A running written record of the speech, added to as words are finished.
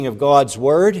Of God's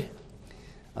Word,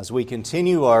 as we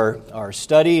continue our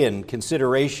study and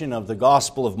consideration of the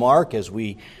Gospel of Mark. As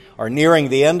we are nearing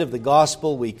the end of the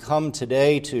Gospel, we come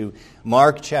today to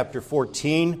Mark chapter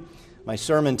 14. My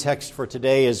sermon text for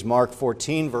today is Mark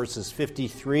 14, verses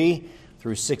 53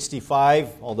 through 65,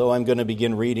 although I'm going to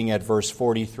begin reading at verse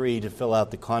 43 to fill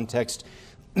out the context.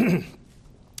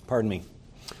 Pardon me.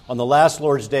 On the last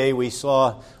Lord's Day, we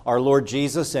saw our Lord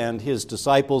Jesus and his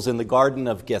disciples in the Garden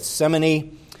of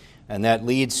Gethsemane, and that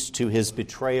leads to his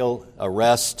betrayal,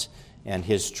 arrest, and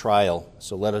his trial.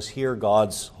 So let us hear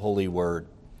God's holy word,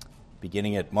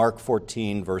 beginning at Mark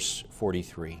 14, verse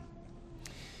 43.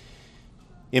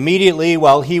 Immediately,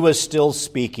 while he was still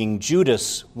speaking,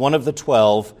 Judas, one of the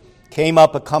 12, came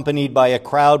up accompanied by a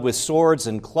crowd with swords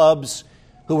and clubs,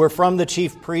 who were from the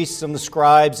chief priests and the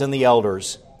scribes and the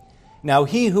elders. Now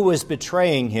he who was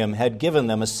betraying him had given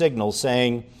them a signal,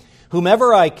 saying,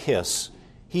 "Whomever I kiss,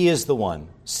 he is the one.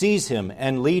 Seize him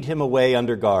and lead him away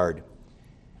under guard."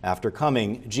 After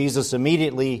coming, Judas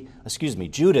immediately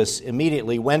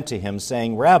went to him,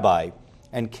 saying, "Rabbi,"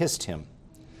 and kissed him.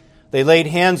 They laid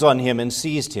hands on him and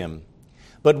seized him.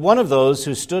 But one of those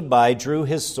who stood by drew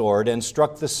his sword and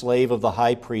struck the slave of the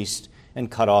high priest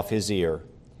and cut off his ear.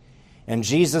 And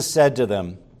Jesus said to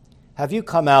them, "Have you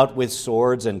come out with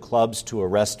swords and clubs to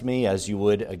arrest me as you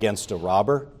would against a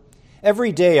robber?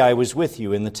 Every day I was with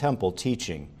you in the temple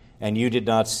teaching, and you did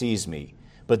not seize me.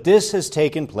 But this has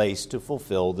taken place to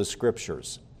fulfill the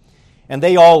Scriptures." And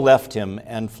they all left him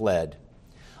and fled.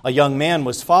 A young man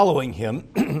was following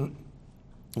him,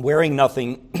 wearing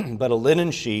nothing but a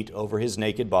linen sheet over his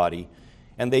naked body,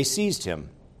 and they seized him.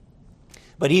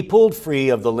 But he pulled free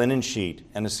of the linen sheet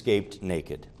and escaped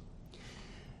naked.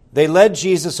 They led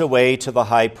Jesus away to the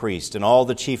high priest, and all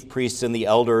the chief priests and the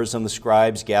elders and the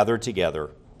scribes gathered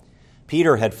together.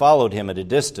 Peter had followed him at a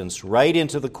distance right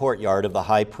into the courtyard of the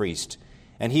high priest,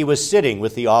 and he was sitting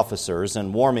with the officers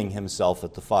and warming himself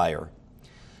at the fire.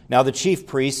 Now the chief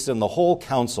priests and the whole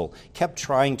council kept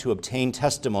trying to obtain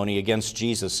testimony against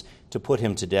Jesus to put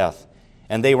him to death,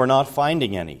 and they were not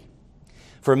finding any.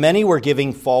 For many were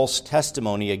giving false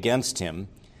testimony against him,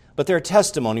 but their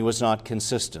testimony was not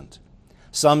consistent.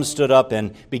 Some stood up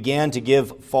and began to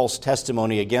give false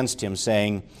testimony against him,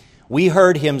 saying, "We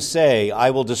heard him say, 'I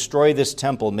will destroy this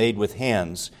temple made with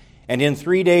hands, and in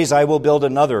 3 days I will build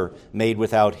another made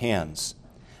without hands.'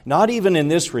 Not even in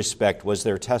this respect was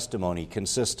their testimony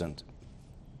consistent."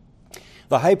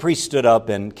 The high priest stood up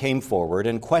and came forward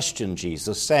and questioned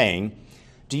Jesus, saying,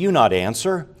 "Do you not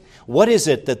answer? What is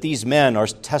it that these men are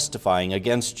testifying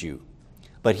against you?"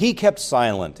 But he kept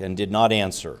silent and did not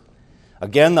answer.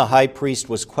 Again the high priest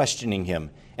was questioning him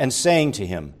and saying to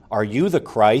him, "Are you the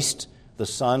Christ, the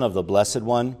Son of the Blessed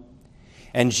One?"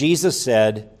 And Jesus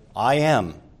said, "I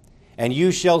am. And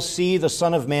you shall see the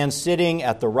Son of Man sitting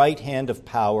at the right hand of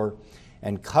power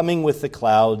and coming with the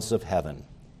clouds of heaven."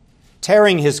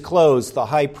 Tearing his clothes, the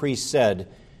high priest said,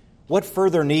 "What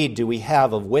further need do we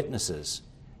have of witnesses?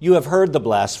 You have heard the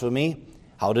blasphemy.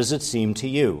 How does it seem to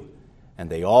you?" And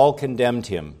they all condemned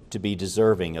him to be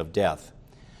deserving of death.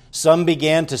 Some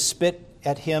began to spit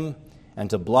at him and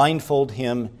to blindfold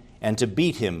him and to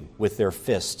beat him with their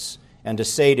fists and to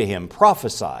say to him,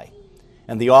 "Prophesy."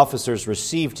 And the officers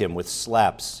received him with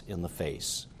slaps in the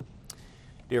face.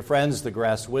 Dear friends, the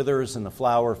grass withers and the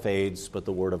flower fades, but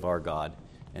the word of our God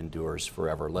endures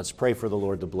forever. Let's pray for the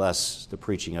Lord to bless the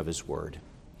preaching of his word.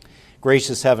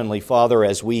 Gracious Heavenly Father,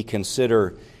 as we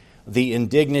consider the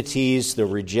indignities, the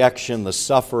rejection, the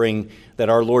suffering that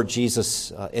our Lord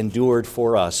Jesus endured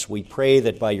for us, we pray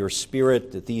that by your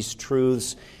Spirit that these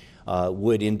truths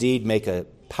would indeed make a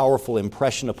powerful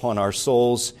impression upon our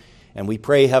souls. And we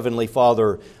pray, Heavenly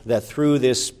Father, that through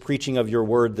this preaching of your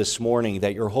word this morning,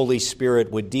 that your Holy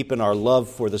Spirit would deepen our love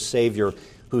for the Savior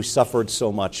who suffered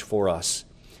so much for us.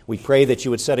 We pray that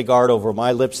you would set a guard over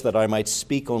my lips that I might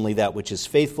speak only that which is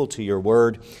faithful to your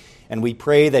word. And we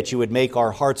pray that you would make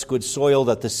our hearts good soil,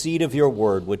 that the seed of your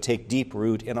word would take deep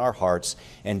root in our hearts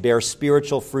and bear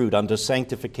spiritual fruit unto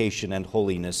sanctification and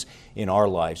holiness in our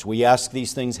lives. We ask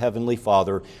these things, Heavenly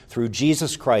Father, through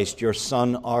Jesus Christ, your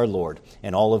Son, our Lord.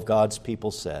 And all of God's people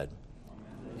said,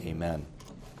 Amen.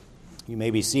 You may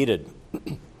be seated.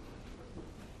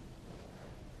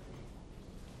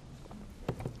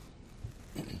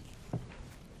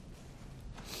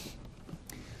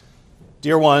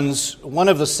 Dear ones, one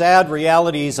of the sad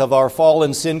realities of our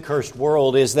fallen, sin-cursed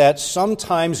world is that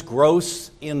sometimes gross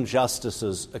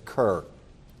injustices occur.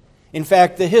 In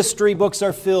fact, the history books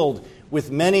are filled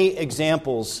with many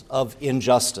examples of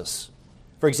injustice.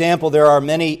 For example, there are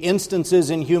many instances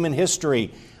in human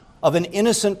history of an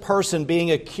innocent person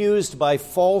being accused by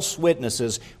false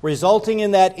witnesses, resulting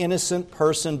in that innocent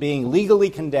person being legally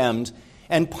condemned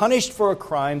and punished for a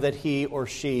crime that he or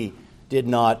she did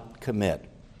not commit.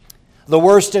 The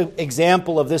worst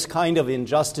example of this kind of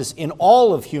injustice in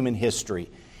all of human history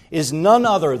is none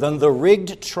other than the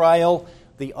rigged trial,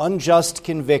 the unjust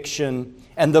conviction,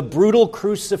 and the brutal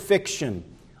crucifixion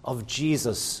of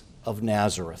Jesus of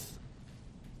Nazareth.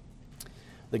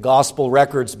 The gospel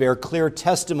records bear clear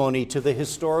testimony to the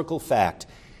historical fact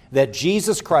that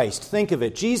Jesus Christ, think of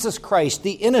it, Jesus Christ,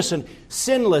 the innocent,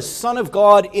 sinless Son of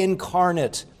God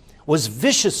incarnate, was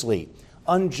viciously,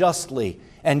 unjustly,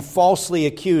 and falsely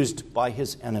accused by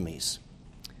his enemies.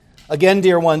 Again,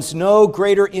 dear ones, no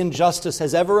greater injustice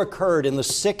has ever occurred in the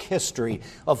sick history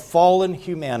of fallen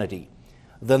humanity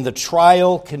than the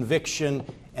trial, conviction,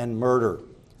 and murder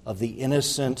of the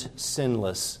innocent,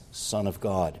 sinless Son of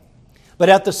God. But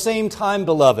at the same time,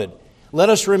 beloved, let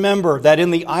us remember that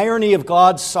in the irony of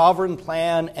God's sovereign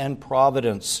plan and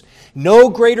providence, no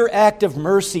greater act of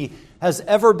mercy has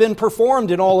ever been performed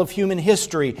in all of human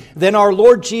history than our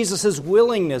Lord Jesus'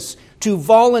 willingness to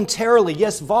voluntarily,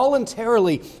 yes,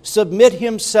 voluntarily submit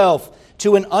himself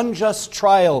to an unjust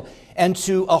trial and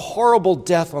to a horrible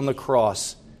death on the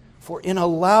cross. For in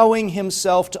allowing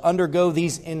himself to undergo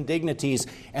these indignities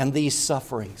and these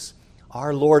sufferings,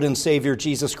 our Lord and Savior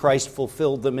Jesus Christ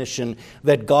fulfilled the mission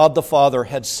that God the Father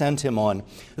had sent him on,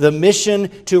 the mission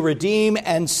to redeem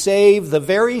and save the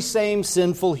very same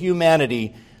sinful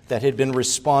humanity that had been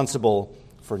responsible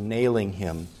for nailing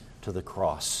him to the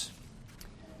cross.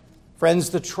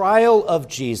 Friends, the trial of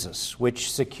Jesus,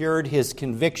 which secured his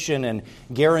conviction and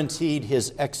guaranteed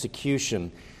his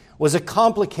execution, was a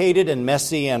complicated and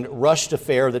messy and rushed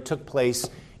affair that took place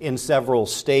in several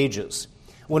stages.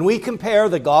 When we compare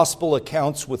the gospel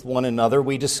accounts with one another,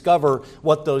 we discover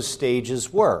what those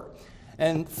stages were.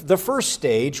 And the first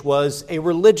stage was a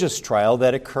religious trial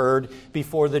that occurred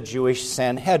before the Jewish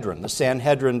Sanhedrin, the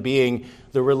Sanhedrin being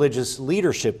the religious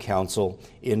leadership council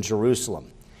in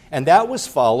Jerusalem. And that was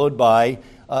followed by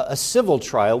a civil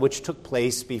trial which took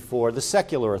place before the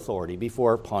secular authority,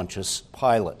 before Pontius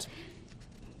Pilate.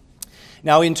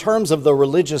 Now, in terms of the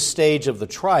religious stage of the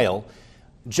trial,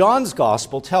 John's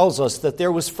gospel tells us that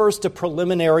there was first a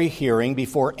preliminary hearing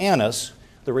before Annas,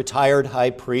 the retired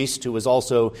high priest who was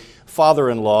also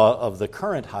father-in-law of the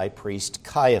current high priest,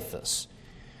 Caiaphas.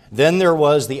 Then there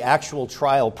was the actual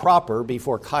trial proper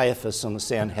before Caiaphas and the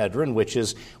Sanhedrin, which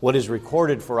is what is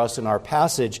recorded for us in our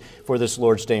passage for this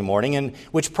Lord's Day morning, and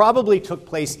which probably took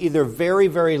place either very,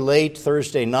 very late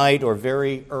Thursday night or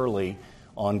very early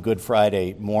on Good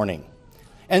Friday morning.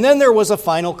 And then there was a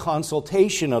final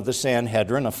consultation of the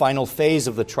Sanhedrin, a final phase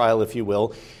of the trial, if you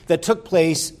will, that took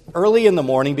place early in the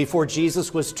morning before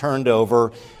Jesus was turned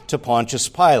over to Pontius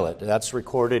Pilate. That's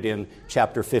recorded in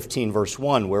chapter 15, verse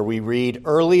 1, where we read,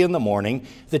 "Early in the morning,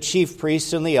 the chief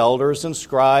priests and the elders and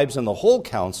scribes and the whole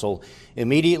council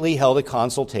immediately held a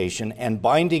consultation, and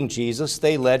binding Jesus,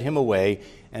 they led him away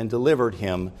and delivered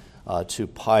him to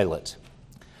Pilate."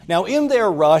 Now, in their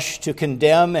rush to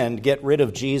condemn and get rid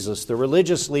of Jesus, the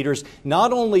religious leaders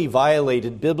not only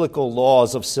violated biblical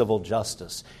laws of civil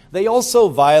justice, they also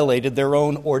violated their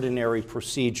own ordinary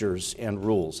procedures and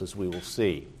rules, as we will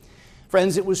see.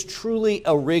 Friends, it was truly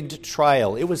a rigged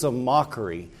trial. It was a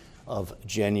mockery of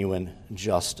genuine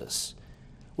justice.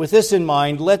 With this in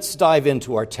mind, let's dive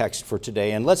into our text for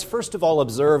today, and let's first of all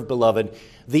observe, beloved,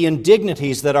 the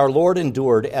indignities that our Lord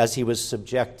endured as he was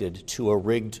subjected to a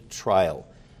rigged trial.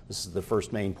 This is the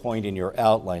first main point in your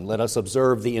outline. Let us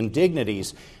observe the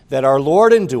indignities that our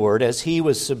Lord endured as he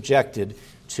was subjected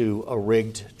to a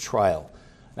rigged trial.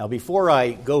 Now, before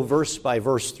I go verse by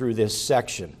verse through this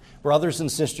section, brothers and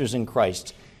sisters in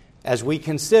Christ, as we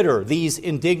consider these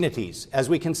indignities, as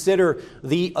we consider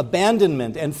the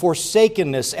abandonment and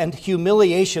forsakenness and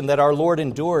humiliation that our Lord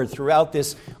endured throughout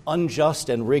this unjust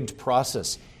and rigged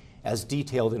process, as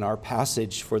detailed in our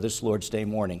passage for this Lord's Day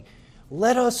morning,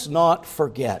 let us not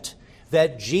forget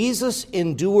that Jesus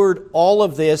endured all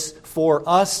of this for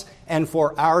us and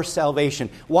for our salvation.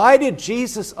 Why did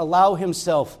Jesus allow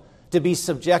himself to be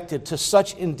subjected to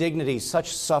such indignity,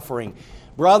 such suffering?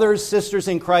 Brothers, sisters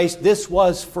in Christ, this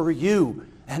was for you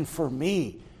and for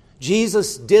me.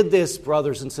 Jesus did this,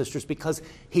 brothers and sisters, because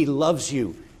he loves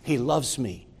you. He loves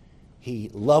me.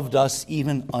 He loved us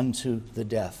even unto the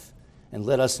death. And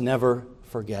let us never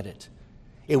forget it.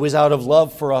 It was out of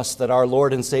love for us that our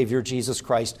Lord and Savior Jesus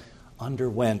Christ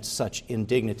underwent such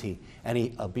indignity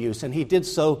and abuse. And he did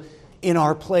so in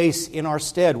our place, in our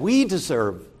stead. We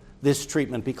deserve this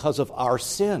treatment because of our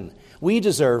sin. We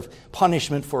deserve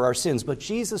punishment for our sins. But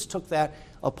Jesus took that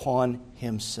upon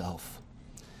himself.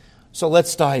 So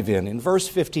let's dive in. In verse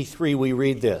 53, we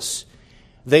read this.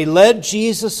 They led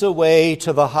Jesus away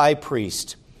to the high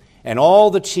priest, and all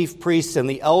the chief priests and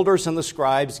the elders and the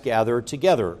scribes gathered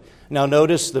together. Now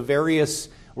notice the various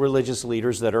religious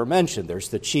leaders that are mentioned. There's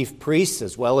the chief priests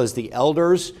as well as the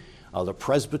elders, the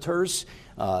presbyters,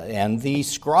 and the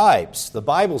scribes, the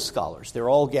Bible scholars. They're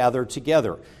all gathered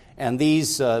together. And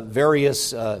these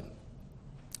various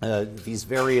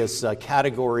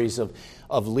categories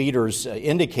of leaders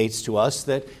indicates to us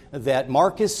that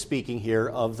Mark is speaking here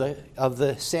of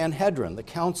the Sanhedrin, the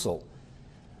council.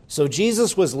 So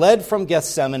Jesus was led from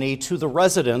Gethsemane to the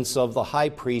residence of the high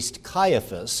priest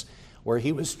Caiaphas, where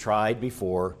he was tried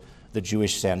before the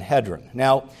Jewish Sanhedrin.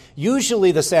 Now,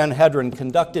 usually the Sanhedrin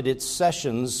conducted its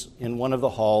sessions in one of the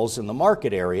halls in the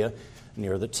market area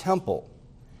near the temple.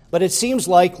 But it seems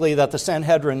likely that the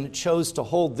Sanhedrin chose to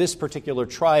hold this particular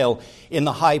trial in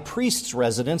the high priest's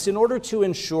residence in order to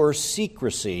ensure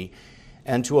secrecy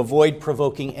and to avoid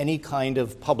provoking any kind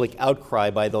of public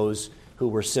outcry by those who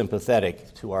were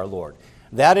sympathetic to our Lord.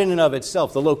 That in and of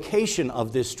itself, the location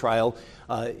of this trial,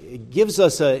 gives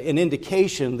us an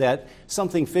indication that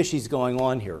something fishy is going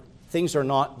on here. Things are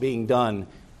not being done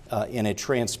in a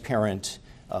transparent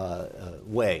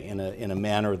way, in a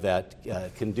manner that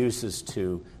conduces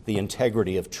to the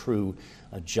integrity of true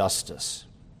justice.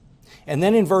 And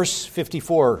then in verse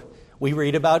 54, we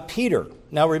read about Peter.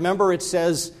 Now remember, it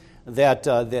says that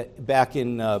back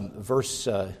in verse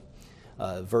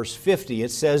 50,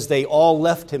 it says they all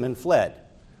left him and fled.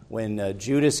 When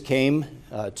Judas came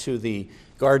to the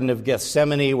Garden of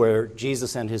Gethsemane, where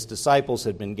Jesus and his disciples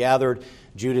had been gathered,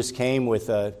 Judas came with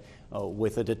a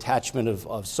detachment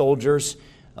of soldiers.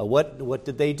 What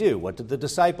did they do? What did the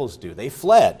disciples do? They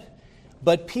fled.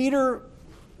 But Peter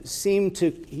seemed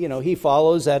to, he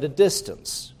follows at a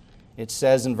distance. It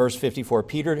says in verse 54,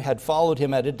 Peter had followed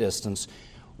him at a distance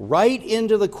right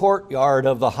into the courtyard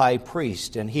of the high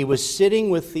priest, and he was sitting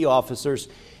with the officers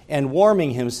and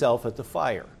warming himself at the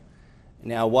fire.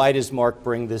 Now, why does Mark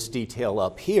bring this detail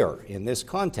up here in this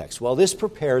context? Well, this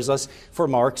prepares us for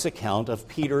Mark's account of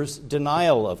Peter's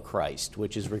denial of Christ,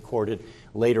 which is recorded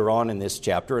later on in this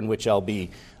chapter, and which I'll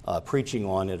be preaching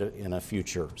on in a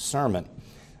future sermon.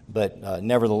 But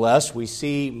nevertheless, we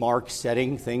see Mark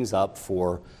setting things up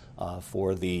for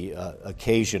the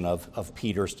occasion of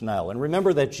Peter's denial. And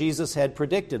remember that Jesus had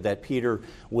predicted that Peter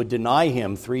would deny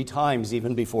him 3 times,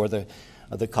 even before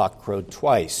the cock crowed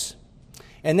twice.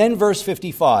 And then verse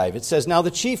 55, it says, now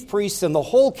the chief priests and the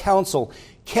whole council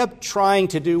kept trying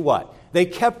to do what? They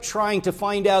kept trying to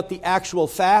find out the actual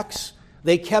facts.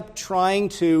 They kept trying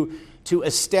to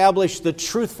establish the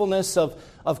truthfulness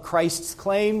of Christ's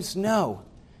claims. No.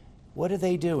 What are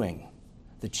they doing?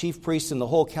 The chief priests and the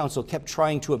whole council kept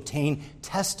trying to obtain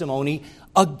testimony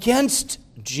against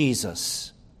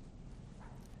Jesus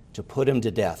to put him to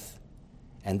death.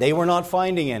 And they were not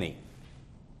finding any.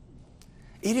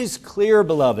 It is clear,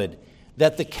 beloved,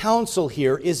 that the council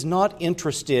here is not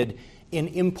interested in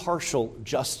impartial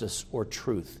justice or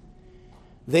truth.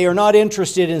 They are not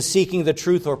interested in seeking the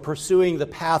truth or pursuing the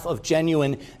path of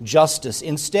genuine justice.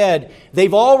 Instead,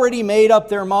 they've already made up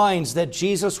their minds that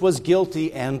Jesus was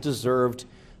guilty and deserved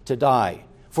to die.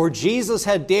 For Jesus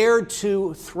had dared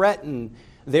to threaten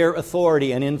their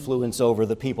authority and influence over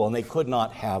the people, and they could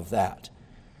not have that.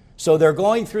 So they're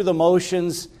going through the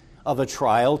motions of a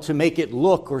trial to make it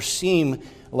look or seem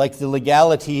like the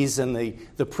legalities and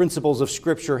the principles of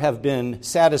Scripture have been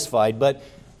satisfied. But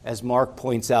as Mark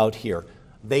points out here,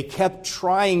 they kept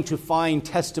trying to find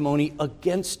testimony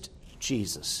against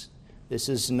Jesus. This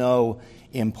is no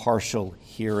impartial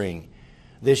hearing.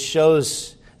 This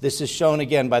is shown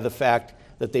again by the fact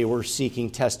that they were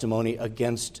seeking testimony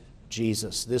against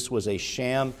Jesus. This was a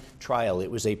sham trial.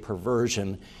 It was a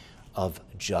perversion of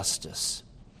justice.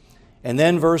 And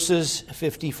then verses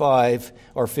 55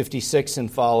 or 56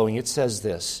 and following, it says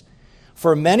this,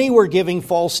 for many were giving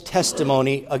false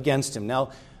testimony against him.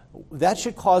 Now, that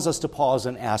should cause us to pause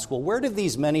and ask, well, where did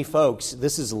these many folks,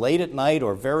 this is late at night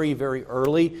or very, very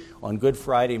early on Good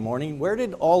Friday morning, where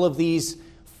did all of these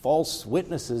false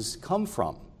witnesses come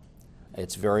from?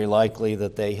 It's very likely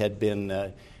that they had been,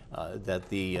 that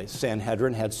the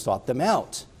Sanhedrin had sought them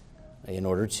out in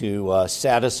order to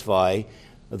satisfy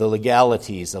the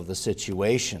legalities of the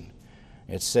situation.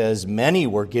 It says many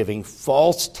were giving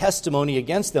false testimony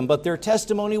against them, but their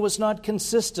testimony was not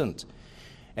consistent.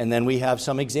 And then we have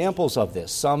some examples of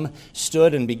this. Some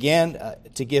stood and began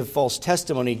to give false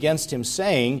testimony against him,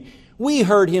 saying, we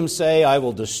heard him say, I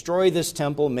will destroy this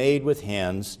temple made with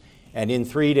hands, and in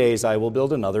 3 days I will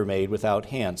build another made without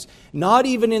hands. Not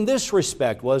even in this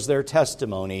respect was their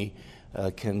testimony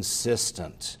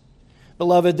consistent.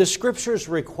 Beloved, the Scriptures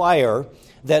require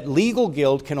that legal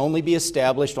guilt can only be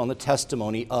established on the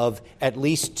testimony of at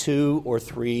least 2 or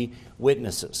 3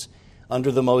 witnesses.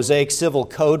 Under the Mosaic Civil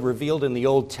Code revealed in the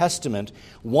Old Testament,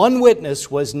 one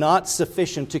witness was not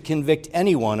sufficient to convict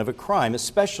anyone of a crime,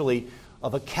 especially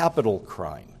of a capital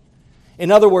crime.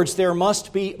 In other words, there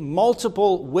must be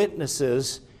multiple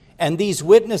witnesses, and these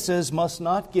witnesses must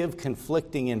not give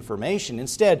conflicting information.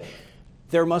 Instead,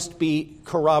 there must be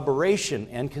corroboration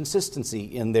and consistency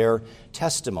in their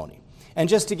testimony. And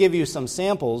just to give you some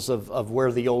samples of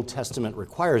where the Old Testament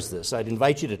requires this, I'd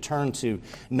invite you to turn to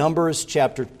Numbers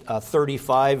chapter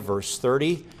 35, verse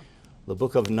 30. The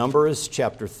book of Numbers,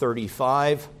 chapter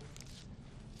 35,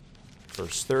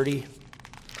 verse 30.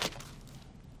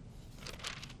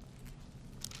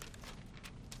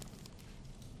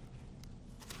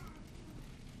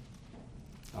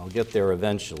 I'll get there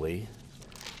eventually.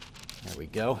 There we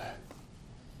go.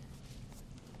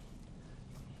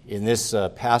 In this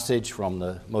passage from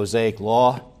the Mosaic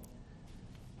Law,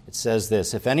 it says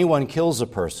this: if anyone kills a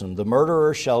person, the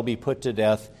murderer shall be put to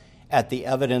death at the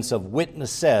evidence of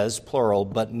witnesses, plural,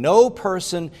 but no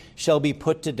person shall be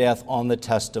put to death on the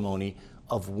testimony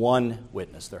of one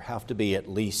witness. There have to be at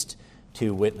least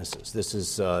 2 witnesses. This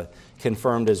is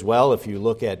confirmed as well if you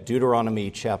look at Deuteronomy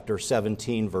chapter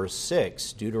 17, verse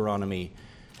 6. Deuteronomy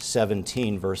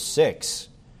 17, verse 6.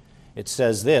 It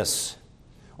says this: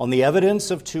 on the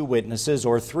evidence of 2 witnesses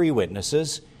or 3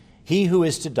 witnesses, he who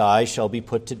is to die shall be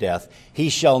put to death. He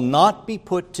shall not be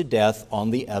put to death on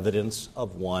the evidence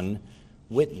of 1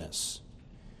 witness.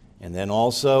 And then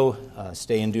also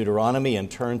stay in Deuteronomy and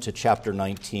turn to chapter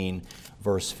 19,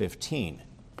 verse 15.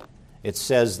 It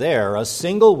says there, a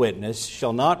single witness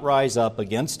shall not rise up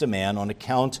against a man on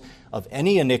account of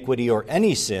any iniquity or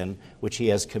any sin which he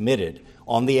has committed.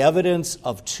 On the evidence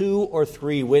of 2 or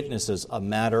 3 witnesses, a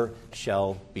matter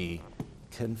shall be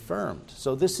confirmed.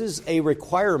 So this is a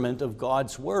requirement of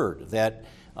God's word that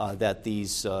the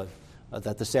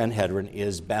Sanhedrin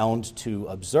is bound to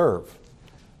observe.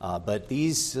 But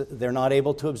they're not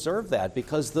able to observe that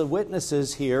because the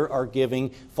witnesses here are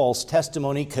giving false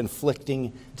testimony,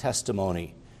 conflicting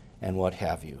testimony, and what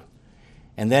have you.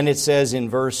 And then it says in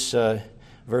verse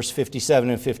 57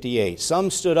 and 58, some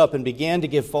stood up and began to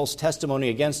give false testimony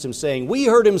against him, saying, we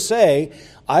heard him say,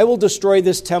 I will destroy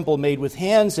this temple made with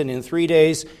hands, and in 3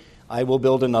 days I will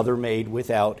build another made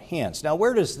without hands. Now,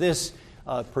 where does this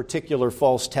particular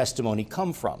false testimony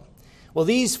come from? Well,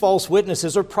 these false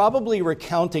witnesses are probably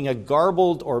recounting a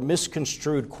garbled or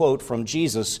misconstrued quote from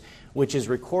Jesus, which is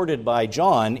recorded by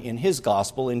John in his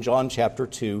gospel in John chapter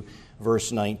 2,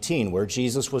 verse 19, where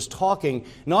Jesus was talking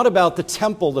not about the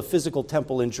temple, the physical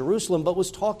temple in Jerusalem, but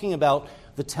was talking about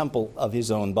the temple of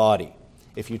his own body.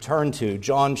 If you turn to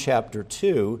John chapter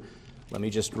 2, let me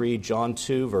just read John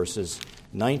 2, verses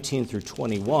 19 through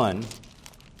 21.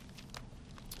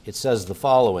 It says the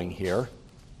following here.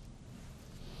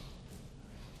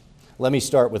 Let me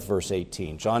start with verse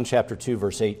 18. John chapter 2,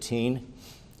 verse 18.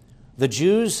 The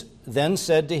Jews then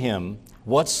said to him,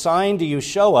 what sign do you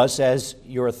show us as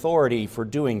your authority for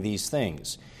doing these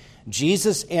things?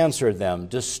 Jesus answered them,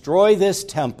 destroy this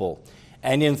temple,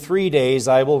 and in 3 days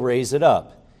I will raise it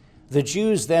up. The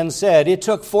Jews then said, it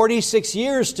took 46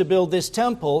 years to build this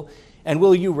temple, and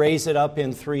will you raise it up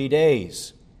in 3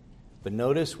 days? But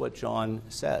notice what John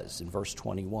says in verse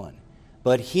 21.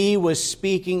 But he was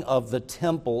speaking of the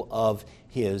temple of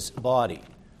his body.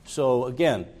 So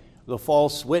again, the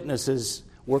false witnesses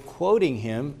were quoting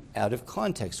him out of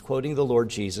context, quoting the Lord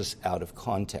Jesus out of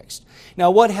context. Now,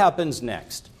 what happens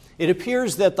next? It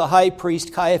appears that the high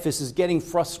priest Caiaphas is getting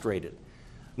frustrated.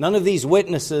 None of these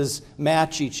witnesses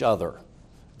match each other.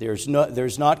 There's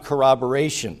not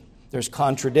corroboration. There's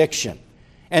contradiction.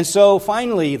 And so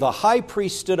finally, the high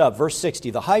priest stood up, verse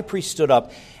 60, the high priest stood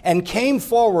up and came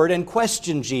forward and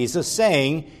questioned Jesus,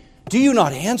 saying, do you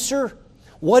not answer?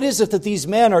 What is it that these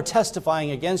men are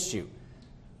testifying against you?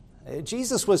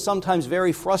 Jesus was sometimes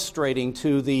very frustrating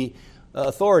to the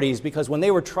authorities because when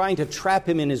they were trying to trap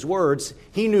him in his words,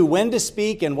 he knew when to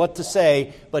speak and what to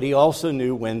say, but he also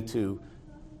knew when to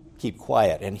keep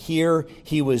quiet. And here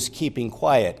he was keeping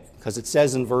quiet because it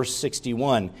says in verse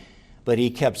 61, but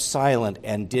he kept silent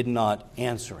and did not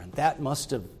answer. And that must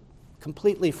have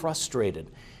completely frustrated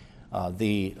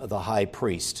the high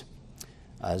priest.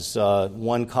 As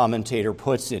one commentator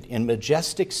puts it, in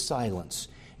majestic silence,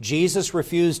 Jesus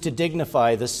refused to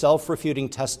dignify the self-refuting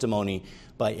testimony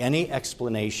by any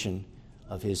explanation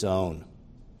of his own.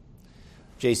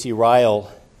 J.C.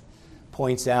 Ryle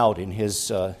points out in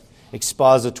his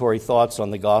expository thoughts on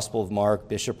the Gospel of Mark,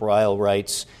 Bishop Ryle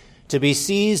writes, to be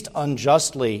seized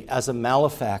unjustly as a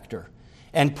malefactor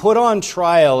and put on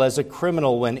trial as a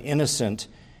criminal when innocent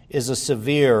is a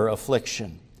severe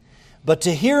affliction. But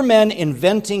to hear men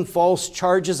inventing false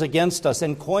charges against us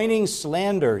and coining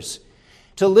slanders,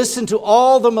 to listen to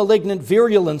all the malignant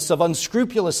virulence of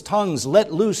unscrupulous tongues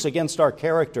let loose against our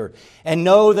character, and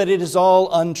know that it is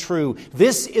all untrue,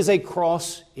 this is a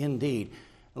cross indeed.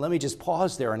 Let me just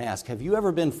pause there and ask, have you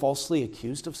ever been falsely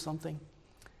accused of something?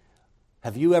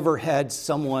 Have you ever had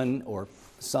someone or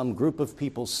some group of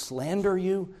people slander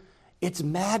you? It's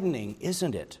maddening,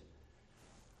 isn't it?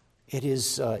 It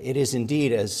is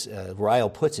indeed, as Ryle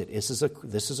puts it, this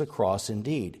is a cross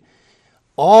indeed.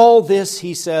 All this,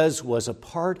 he says, was a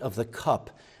part of the cup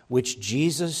which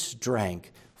Jesus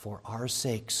drank for our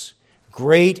sakes.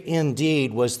 Great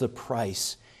indeed was the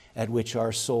price at which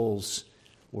our souls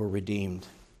were redeemed.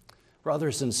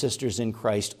 Brothers and sisters in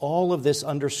Christ, all of this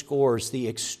underscores the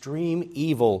extreme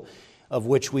evil of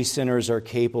which we sinners are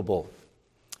capable.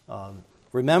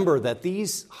 Remember that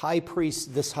this high priest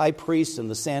and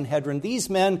the Sanhedrin, these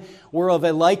men were of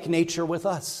a like nature with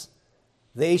us.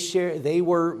 We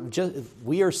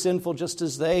are sinful just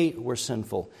as they were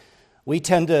sinful. We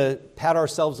tend to pat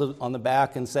ourselves on the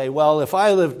back and say, well, if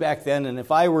I lived back then and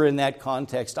if I were in that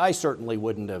context, I certainly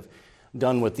wouldn't have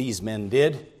done what these men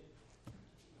did.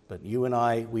 But you and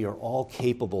I, we are all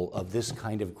capable of this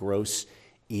kind of gross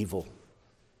evil.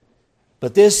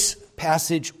 But this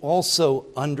passage also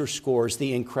underscores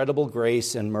the incredible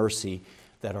grace and mercy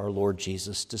that our Lord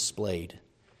Jesus displayed.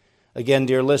 Again,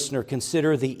 dear listener,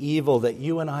 consider the evil that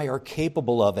you and I are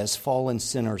capable of as fallen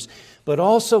sinners, but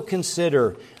also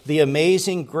consider the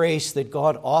amazing grace that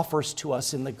God offers to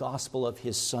us in the gospel of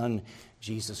His Son,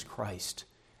 Jesus Christ.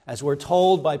 As we're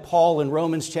told by Paul in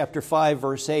Romans chapter 5,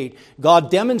 verse 8,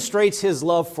 God demonstrates His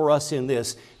love for us in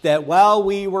this, that while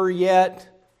we were yet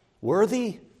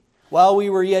worthy, while we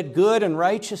were yet good and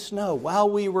righteous, no, while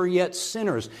we were yet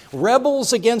sinners,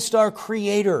 rebels against our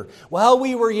Creator, while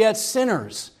we were yet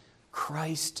sinners,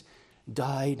 Christ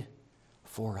died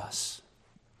for us.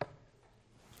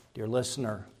 Dear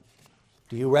listener,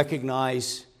 do you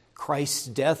recognize Christ's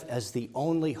death as the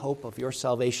only hope of your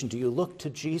salvation? Do you look to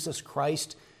Jesus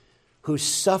Christ, who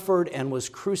suffered and was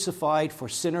crucified for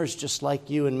sinners just like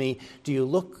you and me? Do you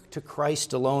look to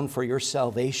Christ alone for your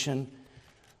salvation?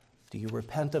 Do you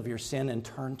repent of your sin and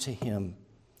turn to Him?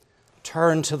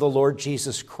 Turn to the Lord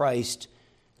Jesus Christ.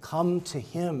 Come to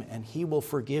Him and He will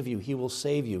forgive you. He will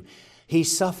save you. He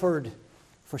suffered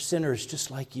for sinners just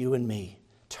like you and me.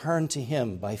 Turn to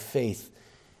Him by faith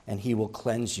and He will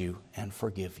cleanse you and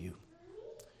forgive you.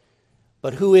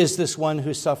 But who is this one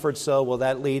who suffered so? Well,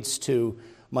 that leads to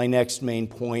my next main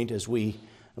point as we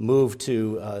move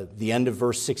to the end of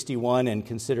verse 61 and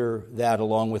consider that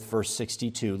along with verse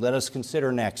 62. Let us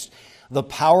consider next the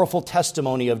powerful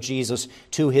testimony of Jesus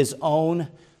to His own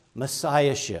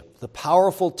Messiahship. The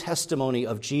powerful testimony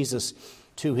of Jesus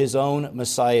to His own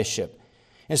Messiahship.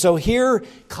 And so here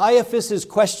Caiaphas is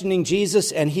questioning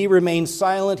Jesus and he remains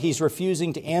silent. He's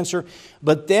refusing to answer.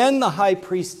 But then the high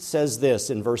priest says this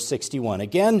in verse 61.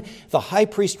 Again, the high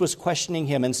priest was questioning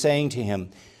him and saying to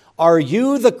him, "Are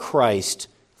you the Christ,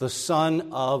 the Son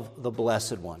of the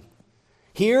Blessed One?"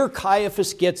 Here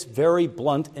Caiaphas gets very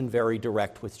blunt and very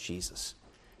direct with Jesus.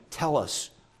 Tell us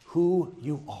who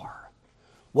you are.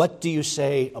 What do you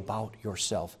say about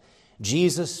yourself?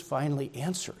 Jesus finally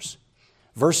answers.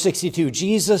 Verse 62,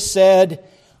 Jesus said,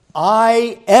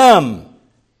 "I am."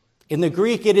 In the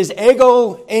Greek, it is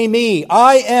ego eimi,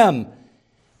 I am.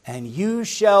 "And you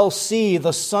shall see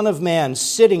the Son of Man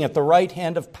sitting at the right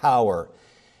hand of power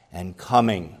and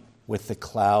coming with the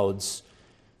clouds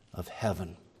of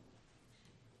heaven."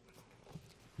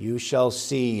 You shall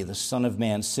see the Son of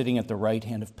Man sitting at the right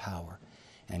hand of power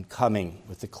and coming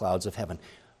with the clouds of heaven.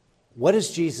 What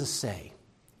does Jesus say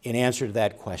in answer to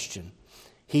that question?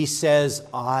 He says,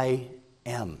 "I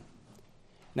am."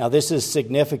 Now, this is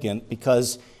significant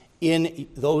because in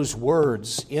those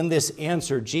words, in this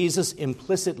answer, Jesus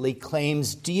implicitly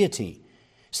claims deity,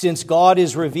 since God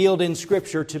is revealed in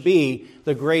Scripture to be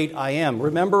the great I am.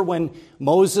 Remember when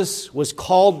Moses was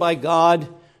called by God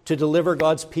to deliver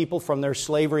God's people from their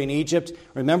slavery in Egypt?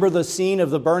 Remember the scene of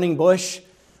the burning bush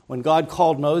when God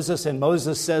called Moses and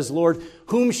Moses says, "Lord,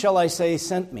 whom shall I say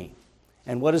sent me?"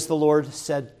 And what does the Lord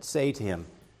say to him?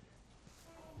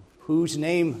 "Whose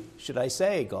name should I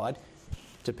say, God?"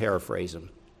 To paraphrase him.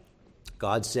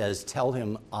 God says, "Tell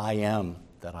him I am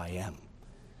that I am."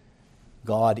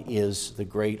 God is the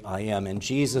great I am. And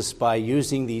Jesus, by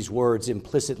using these words,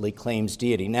 implicitly claims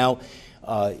deity. Now,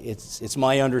 it's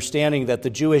my understanding that the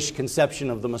Jewish conception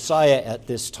of the Messiah at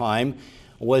this time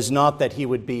was not that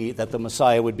the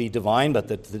Messiah would be divine, but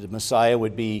that the Messiah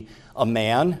would be a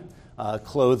man.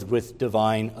 clothed with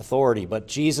divine authority. But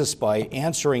Jesus, by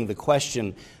answering the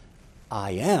question,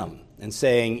 I am, and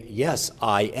saying, yes,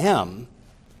 I am,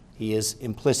 he is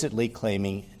implicitly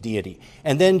claiming deity.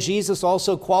 And then Jesus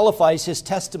also qualifies his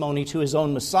testimony to his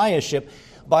own messiahship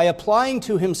by applying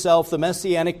to himself the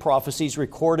messianic prophecies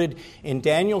recorded in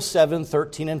Daniel 7,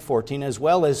 13 and 14, as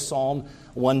well as Psalm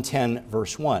 110,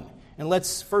 verse 1. And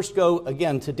let's first go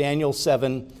again to Daniel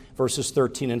 7, verses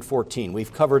 13 and 14.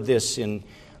 We've covered this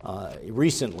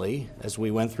recently as we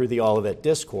went through the Olivet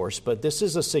Discourse, but this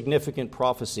is a significant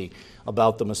prophecy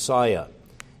about the Messiah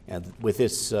and with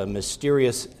this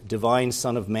mysterious divine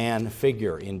Son of Man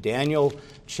figure. In Daniel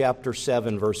chapter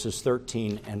 7, verses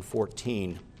 13 and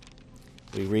 14,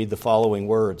 we read the following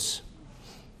words.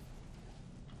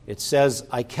 It says,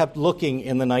 I kept looking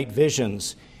in the night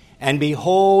visions, and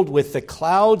behold, with the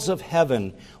clouds of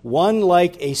heaven, one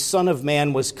like a Son of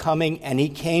Man was coming, and he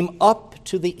came up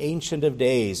to the Ancient of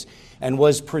Days and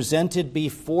was presented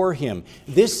before him.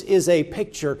 This is a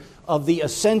picture of the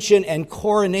ascension and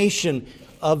coronation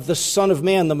of the Son of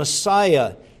Man, the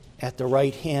Messiah, at the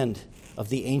right hand of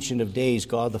the Ancient of Days,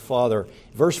 God the Father.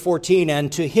 Verse 14,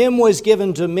 and to him was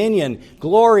given dominion,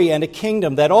 glory, and a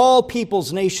kingdom, that all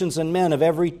peoples, nations, and men of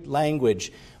every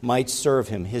language might serve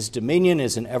him. His dominion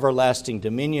is an everlasting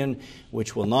dominion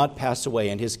which will not pass away,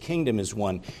 and his kingdom is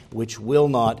one which will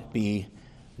not be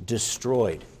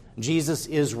destroyed. Jesus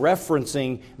is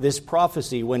referencing this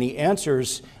prophecy when he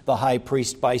answers the high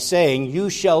priest by saying, you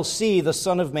shall see the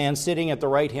Son of Man sitting at the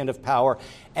right hand of power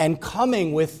and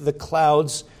coming with the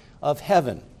clouds of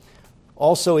heaven.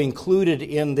 Also included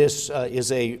in this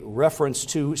is a reference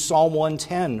to Psalm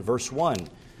 110, verse 1,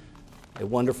 a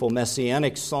wonderful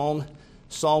messianic psalm,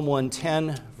 Psalm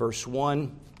 110, verse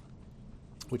 1,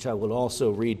 which I will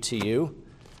also read to you.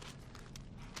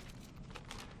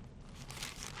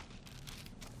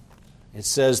 It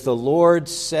says, the Lord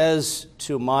says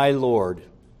to my Lord,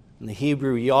 in the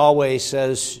Hebrew, Yahweh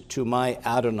says to my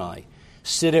Adonai,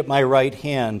 sit at my right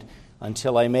hand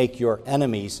until I make your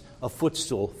enemies a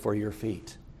footstool for your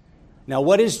feet. Now,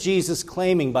 what is Jesus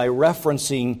claiming by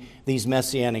referencing these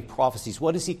messianic prophecies?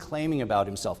 What is he claiming about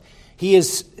himself? He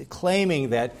is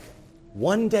claiming that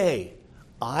one day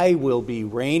I will be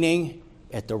reigning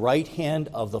at the right hand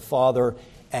of the Father,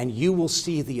 and you will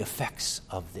see the effects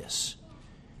of this.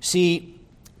 See,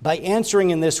 by answering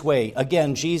in this way,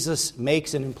 again, Jesus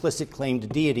makes an implicit claim to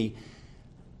deity.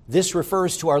 This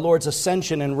refers to our Lord's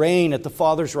ascension and reign at the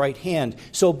Father's right hand.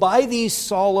 So by these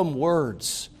solemn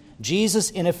words,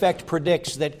 Jesus in effect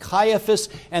predicts that Caiaphas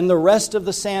and the rest of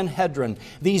the Sanhedrin,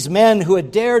 these men who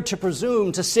had dared to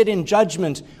presume to sit in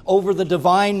judgment over the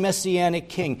divine Messianic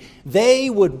King,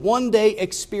 they would one day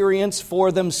experience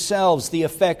for themselves the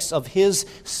effects of his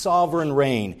sovereign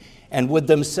reign, and would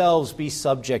themselves be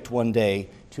subject one day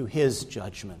to his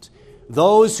judgment.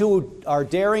 Those who are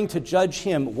daring to judge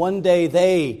him, one day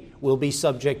they will be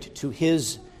subject to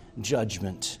his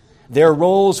judgment. Their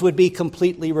roles would be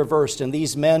completely reversed, and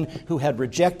these men who had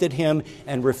rejected him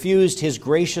and refused his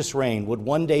gracious reign would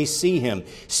one day see him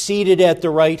seated at the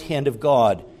right hand of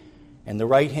God. And the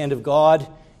right hand of God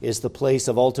is the place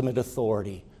of ultimate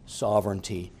authority,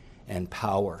 sovereignty, and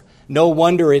power. No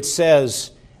wonder it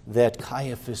says that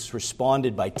Caiaphas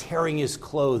responded by tearing his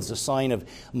clothes, a sign of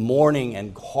mourning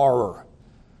and horror.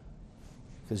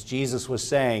 Because Jesus was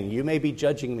saying, you may be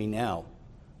judging me now,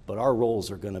 but our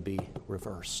roles are going to be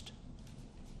reversed.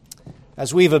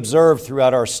 As we've observed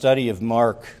throughout our study of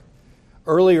Mark,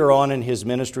 earlier on in his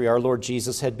ministry, our Lord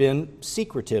Jesus had been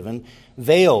secretive and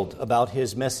veiled about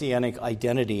his messianic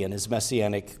identity and his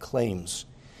messianic claims.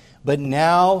 But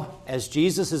now, as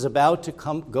Jesus is about to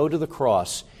go to the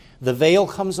cross, the veil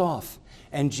comes off,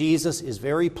 and Jesus is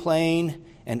very plain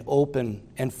and open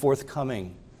and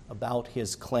forthcoming about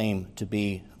his claim to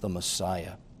be the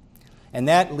Messiah. And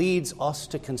that leads us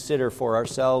to consider for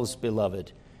ourselves,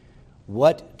 beloved,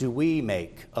 what do we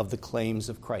make of the claims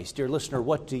of Christ? Dear listener,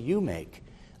 what do you make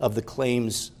of the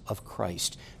claims of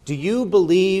Christ? Do you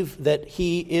believe that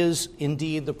he is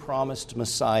indeed the promised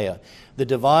Messiah, the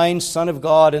divine Son of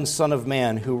God and Son of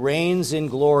Man, who reigns in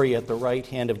glory at the right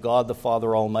hand of God the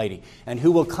Father Almighty, and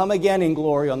who will come again in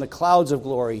glory on the clouds of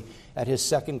glory at his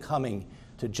second coming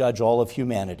to judge all of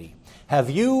humanity? Have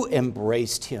you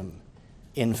embraced him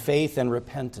in faith and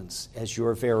repentance as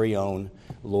your very own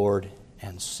Lord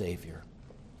and Savior?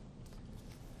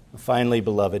 Finally,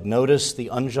 beloved, notice the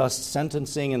unjust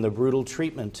sentencing and the brutal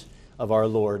treatment of our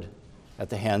Lord at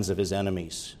the hands of his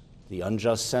enemies. The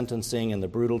unjust sentencing and the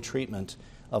brutal treatment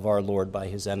of our Lord by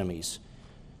his enemies.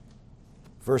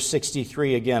 Verse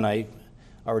 63, again, I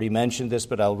already mentioned this,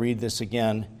 but I'll read this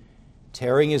again.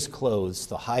 Tearing his clothes,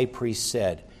 the high priest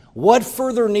said, What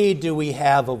further need do we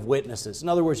have of witnesses? In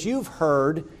other words, you've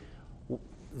heard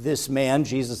this man,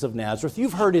 Jesus of Nazareth.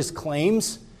 You've heard his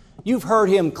claims. You've heard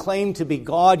him claim to be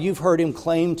God. You've heard him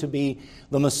claim to be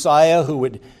the Messiah who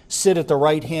would sit at the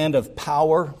right hand of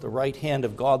power, the right hand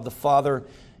of God the Father.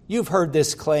 You've heard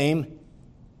this claim.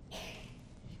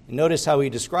 Notice how he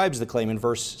describes the claim in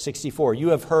verse 64. You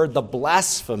have heard the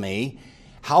blasphemy.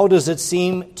 How does it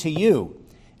seem to you?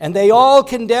 And they all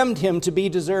condemned him to be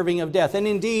deserving of death. And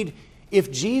indeed, if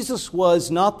Jesus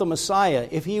was not the Messiah,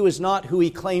 if he was not who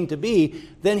he claimed to be,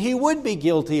 then he would be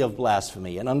guilty of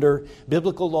blasphemy. And under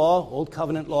biblical law, Old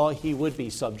Covenant law, he would be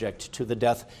subject to the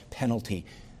death penalty.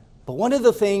 But one of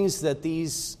the things that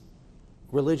these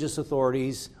religious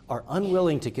authorities are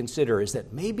unwilling to consider is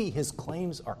that maybe his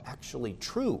claims are actually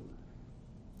true.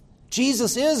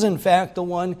 Jesus is, in fact, the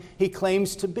one he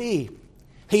claims to be.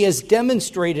 He has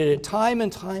demonstrated it time and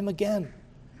time again.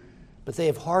 But they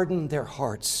have hardened their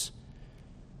hearts.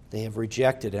 They have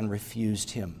rejected and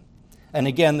refused him. And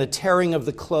again, the tearing of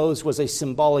the clothes was a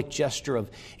symbolic gesture of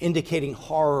indicating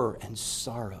horror and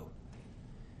sorrow.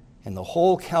 And the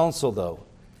whole council, though,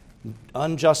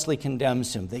 unjustly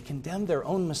condemns him. They condemn their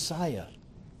own Messiah.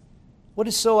 What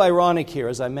is so ironic here,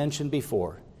 as I mentioned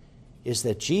before, is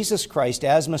that Jesus Christ,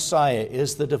 as Messiah,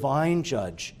 is the divine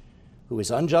judge who is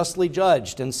unjustly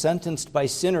judged and sentenced by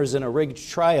sinners in a rigged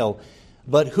trial,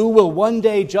 but who will one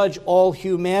day judge all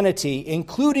humanity,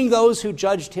 including those who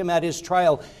judged him at his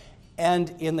trial. And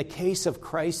in the case of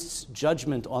Christ's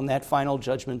judgment on that final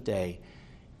judgment day,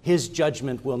 his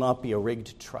judgment will not be a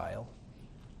rigged trial.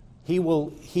 He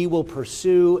will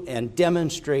pursue and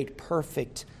demonstrate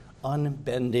perfect,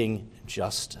 unbending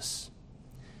justice.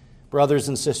 Brothers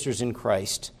and sisters in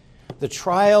Christ, the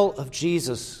trial of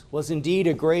Jesus was indeed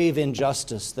a grave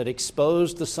injustice that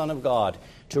exposed the Son of God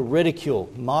to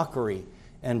ridicule, mockery,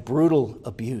 and brutal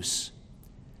abuse.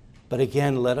 But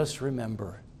again, let us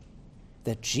remember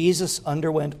that Jesus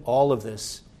underwent all of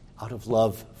this out of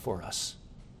love for us.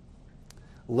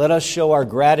 Let us show our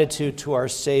gratitude to our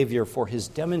Savior for his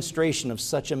demonstration of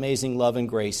such amazing love and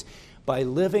grace by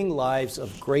living lives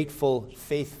of grateful,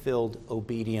 faith-filled,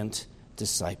 obedient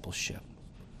discipleship.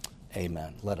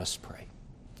 Amen. Let us pray.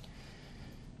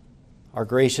 Our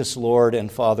gracious Lord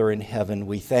and Father in heaven,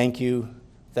 we thank you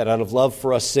that out of love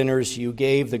for us sinners, you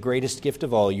gave the greatest gift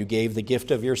of all. You gave the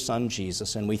gift of your Son,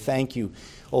 Jesus. And we thank you,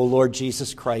 O Lord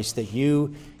Jesus Christ, that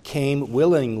you came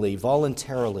willingly,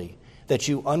 voluntarily, that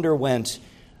you underwent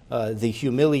the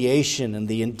humiliation and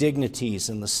the indignities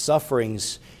and the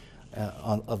sufferings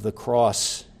of the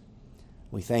cross.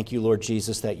 We thank you, Lord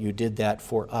Jesus, that you did that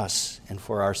for us and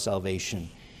for our salvation.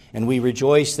 And we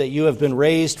rejoice that you have been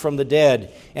raised from the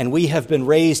dead, and we have been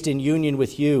raised in union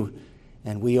with you,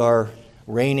 and we are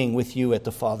reigning with you at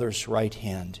the Father's right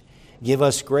hand. Give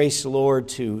us grace, Lord,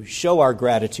 to show our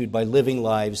gratitude by living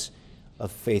lives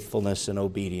of faithfulness and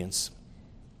obedience.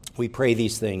 We pray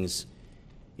these things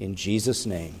in Jesus'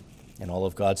 name, and all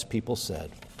of God's people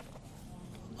said,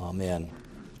 Amen.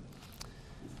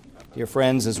 Dear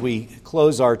friends, as we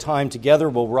close our time together,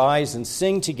 we'll rise and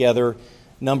sing together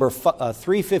number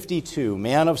 352,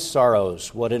 Man of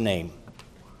Sorrows, What a Name.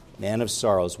 Man of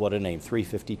Sorrows, What a Name,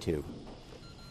 352.